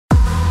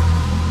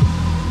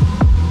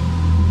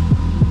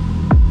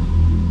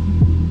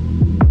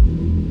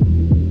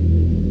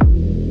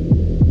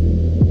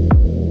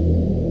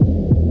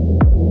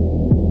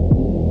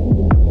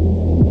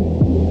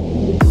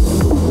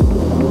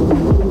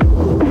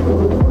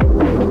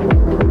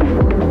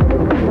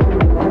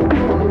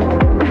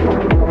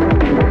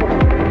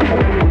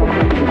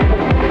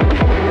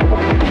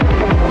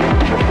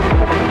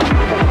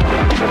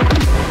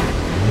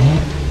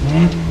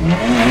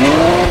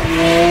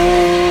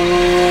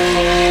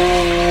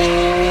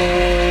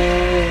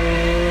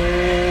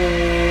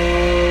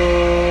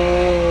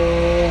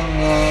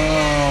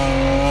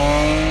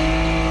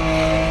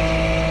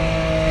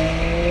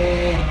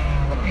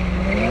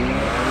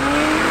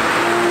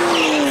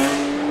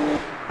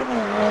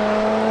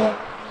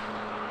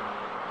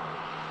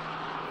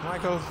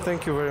Michael,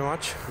 thank you very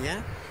much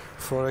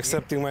for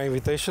accepting my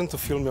invitation to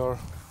film your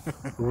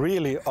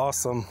really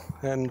awesome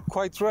and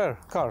quite rare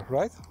car,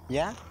 right?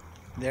 Yeah,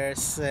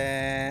 there's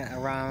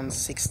around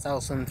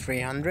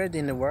 6,300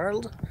 in the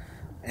world,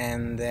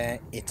 and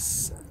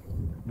it's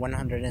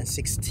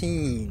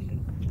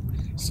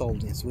 116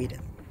 sold in Sweden.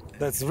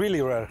 That's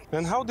really rare.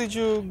 And how did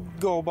you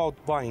go about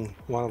buying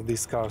one of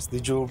these cars?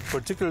 Did you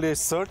particularly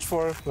search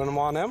for an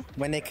 1M?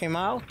 When they came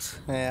out,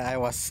 I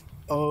was,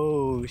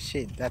 oh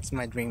shit, that's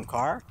my dream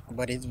car,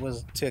 but it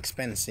was too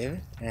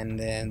expensive. And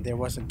there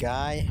was a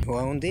guy who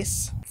owned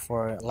this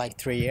for like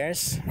 3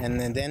 years, and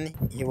then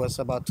he was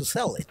about to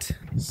sell it.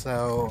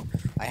 So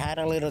I had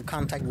a little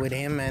contact with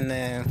him, and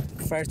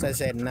first I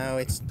said no,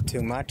 it's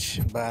too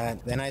much,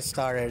 but then I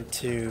started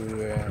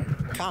to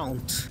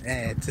count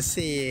to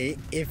see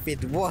if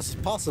it was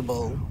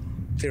possible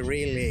to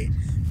really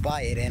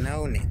buy it and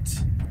own it,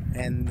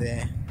 and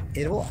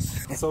it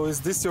was. So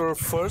is this your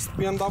first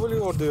BMW,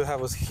 or do you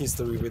have a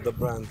history with the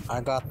brand? I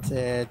got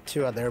 2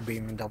 other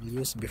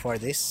BMWs before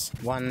this,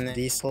 one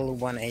diesel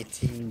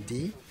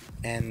 118D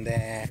and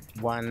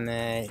one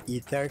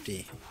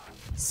E30.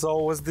 So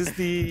was this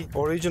the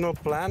original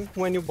plan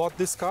when you bought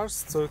these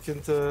cars, so you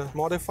can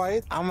modify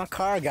it? I'm a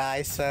car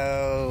guy,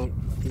 so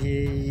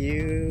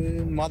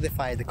you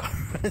modify the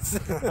cars.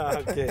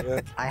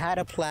 Okay. I had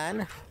a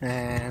plan,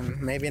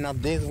 maybe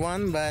not this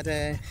one, but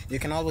you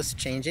can always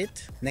change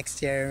it.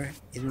 Next year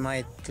it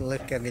might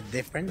look a bit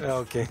different.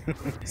 Okay.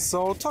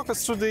 So talk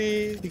us through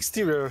the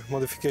exterior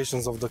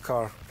modifications of the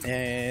car.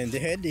 The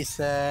hood is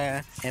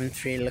a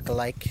M3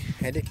 lookalike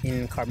head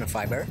in carbon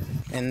fiber,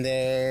 and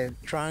the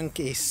trunk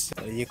is,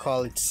 you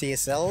call it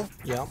CSL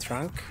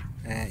trunk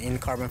in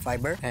carbon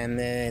fiber, and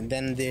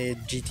then the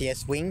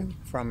GTS wing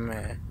from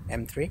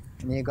M3.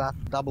 And you got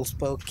double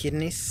spoke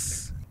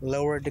kidneys,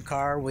 lowered the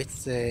car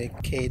with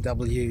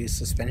KW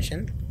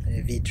suspension,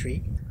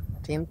 V3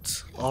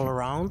 tint all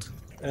around.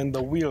 And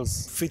the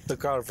wheels fit the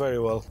car very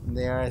well.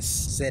 They are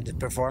Z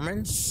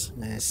Performance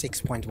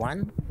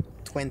 6.1.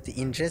 20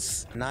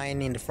 inches,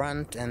 9 in the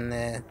front and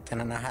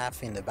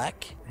 10.5 in the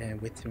back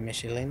with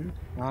Michelin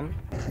on.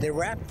 The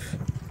wrap,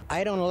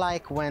 I don't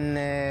like when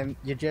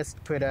you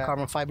just put a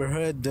carbon fiber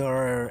hood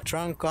or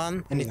trunk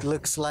on and it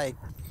looks like,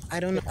 I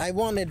don't know, I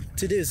wanted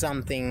to do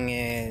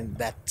something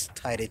that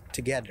tied it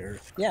together.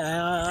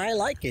 Yeah, I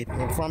like it.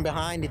 From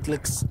behind it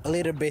looks a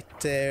little bit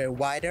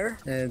wider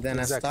than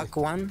a stock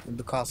one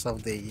because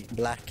of the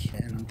black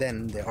and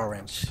then the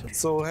orange.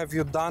 So have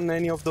you done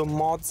any of the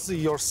mods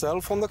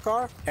yourself on the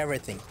car?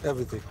 Everything.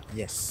 Everything?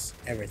 Yes,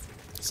 everything.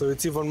 So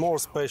it's even more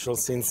special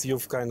since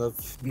you've kind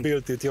of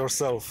built it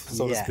yourself,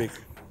 so to speak.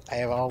 I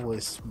have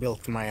always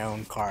built my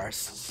own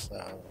cars,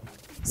 so...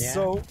 Yeah.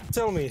 So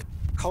tell me,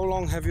 how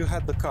long have you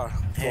had the car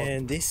for?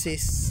 This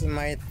is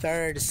my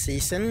 3rd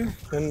season.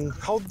 And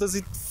how does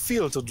it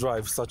feel to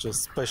drive such a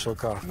special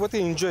car? What do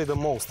you enjoy the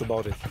most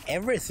about it?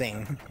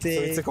 Everything. So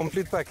it's a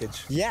complete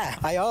package? Yeah,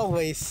 I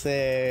always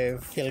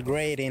feel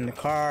great in the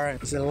car.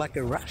 It's like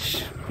a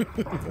rush.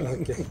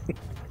 Okay.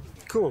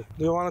 Cool.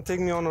 Do you want to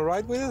take me on a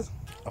ride with it?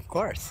 Of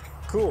course.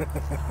 Cool.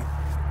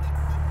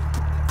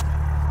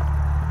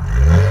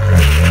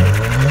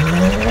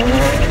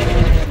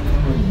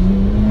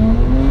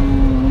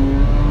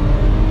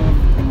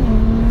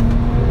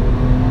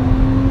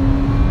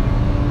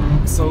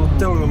 So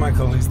tell me,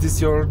 Michael, is this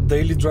your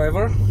daily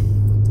driver?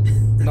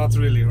 Not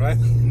really, right?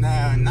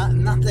 No,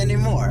 not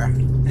anymore.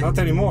 Not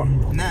anymore?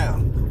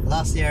 No.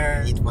 Last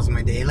year it was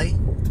my daily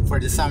for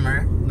the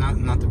summer,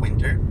 not the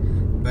winter.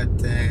 But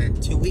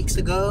 2 weeks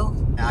ago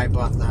I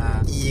bought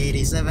a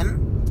E87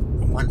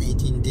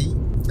 118D.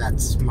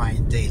 That's my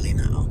daily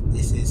now.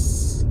 This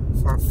is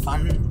for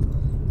fun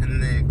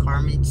and the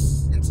car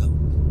meets and so.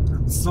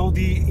 So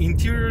the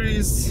interior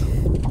is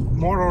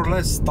more or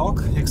less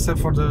stock, except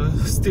for the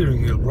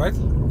steering wheel, right?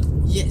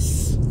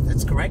 Yes,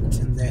 that's correct.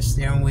 And the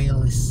steering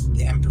wheel is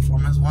the M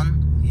Performance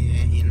one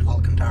in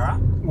Alcantara.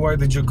 Why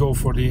did you go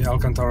for the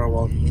Alcantara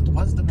one? It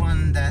was the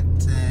one that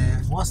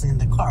was in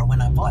the car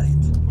when I bought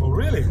it. Oh,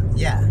 really?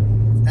 Yeah,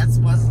 that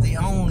was the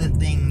only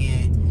thing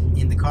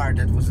in the car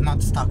that was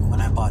not stock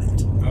when I bought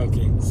it.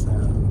 Okay.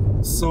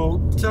 So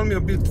tell me a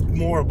bit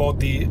more about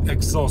the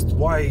exhaust.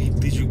 Why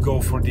did you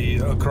go for the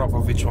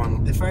Creaky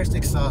one? The first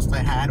exhaust I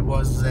had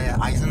was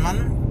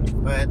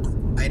Eisenman, but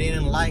I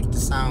didn't like the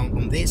sound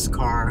on this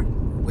car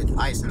with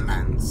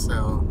Eisenman.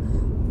 So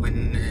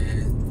when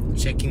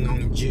checking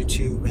on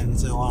YouTube and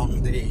so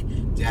on, the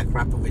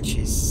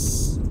Creaky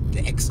is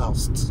the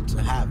exhaust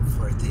to have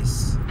for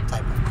this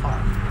type of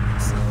car.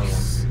 So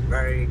it's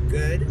very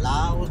good,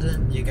 loud.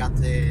 You got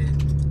the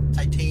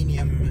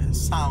titanium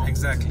sound.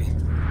 Exactly.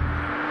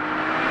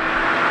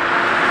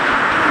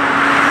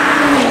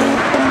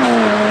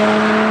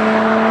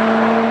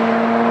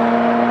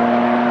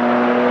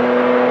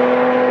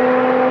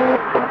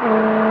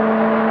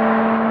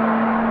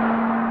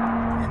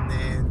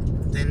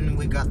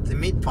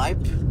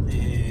 Pipe,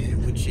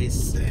 which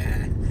is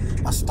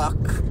a stock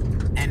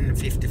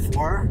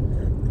N54,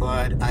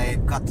 but I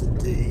got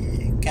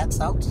the cats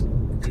out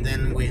And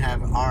then we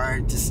have our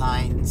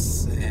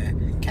designs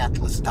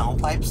catless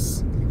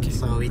downpipes. Okay.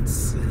 So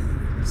it's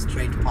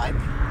straight pipe.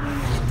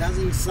 It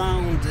doesn't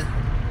sound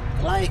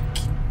like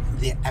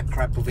the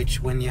Akrapovic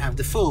when you have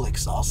the full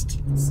exhaust.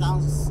 It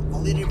sounds a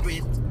little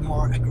bit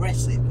more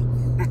aggressive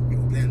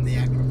than the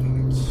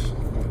Akrapovic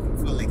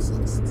full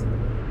exhaust.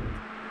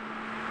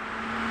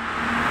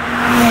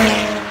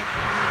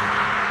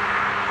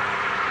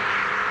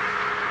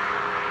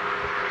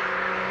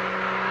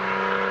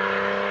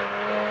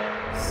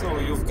 So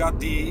you've got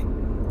the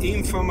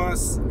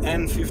infamous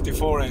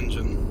N54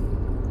 engine.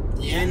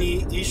 Yeah.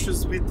 Any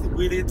issues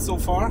with it so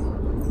far?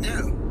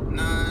 No,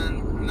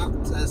 not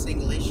a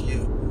single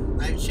issue.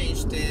 I've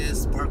changed the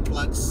spark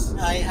plugs.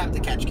 I have the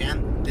catch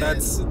can.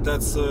 That's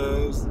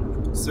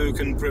so you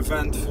can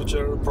prevent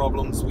future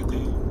problems with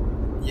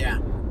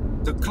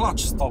the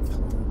clutch stop.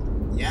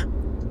 Yeah.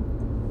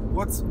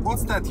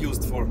 What's that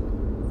used for?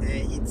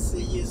 It's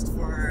used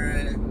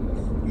for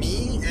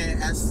me,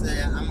 as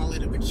I'm a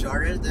little bit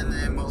shorter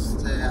than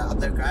most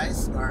other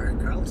guys or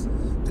girls.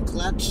 The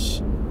clutch,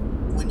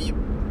 when you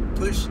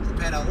push the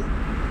pedal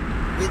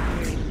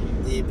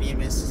with the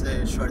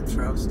BMS short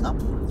throw stop,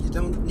 you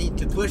don't need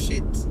to push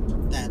it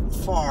that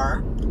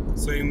far.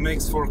 So it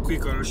makes for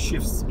quicker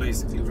shifts,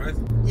 basically, right?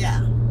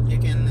 Yeah, you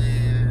can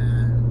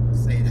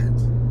say that.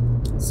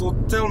 So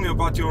tell me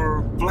about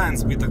your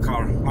plans with the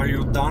car. Are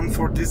you done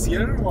for this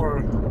year,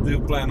 or do you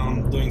plan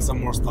on doing some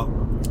more stuff?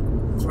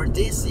 For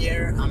this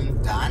year,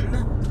 I'm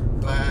done,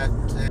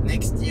 but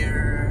next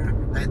year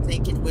I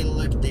think it will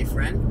look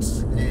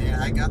different.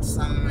 I got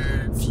some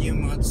few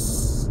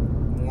mods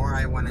more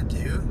I want to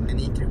do. An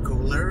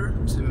intercooler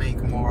to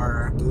make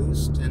more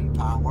boost and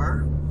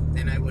power.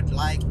 Then I would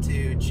like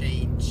to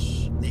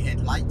change the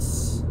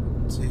headlights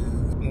to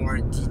more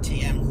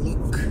DTM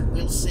look.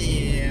 We'll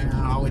see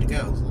how it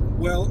goes.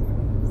 Well,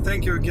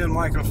 thank you again,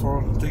 Michael,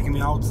 for taking me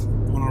out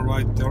on a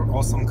ride your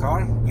awesome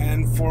car.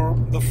 And for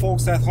the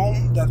folks at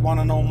home that want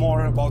to know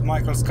more about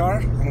Michael's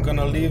car, I'm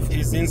gonna leave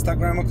his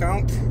Instagram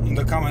account in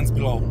the comments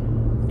below.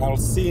 I'll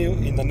see you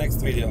in the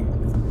next video.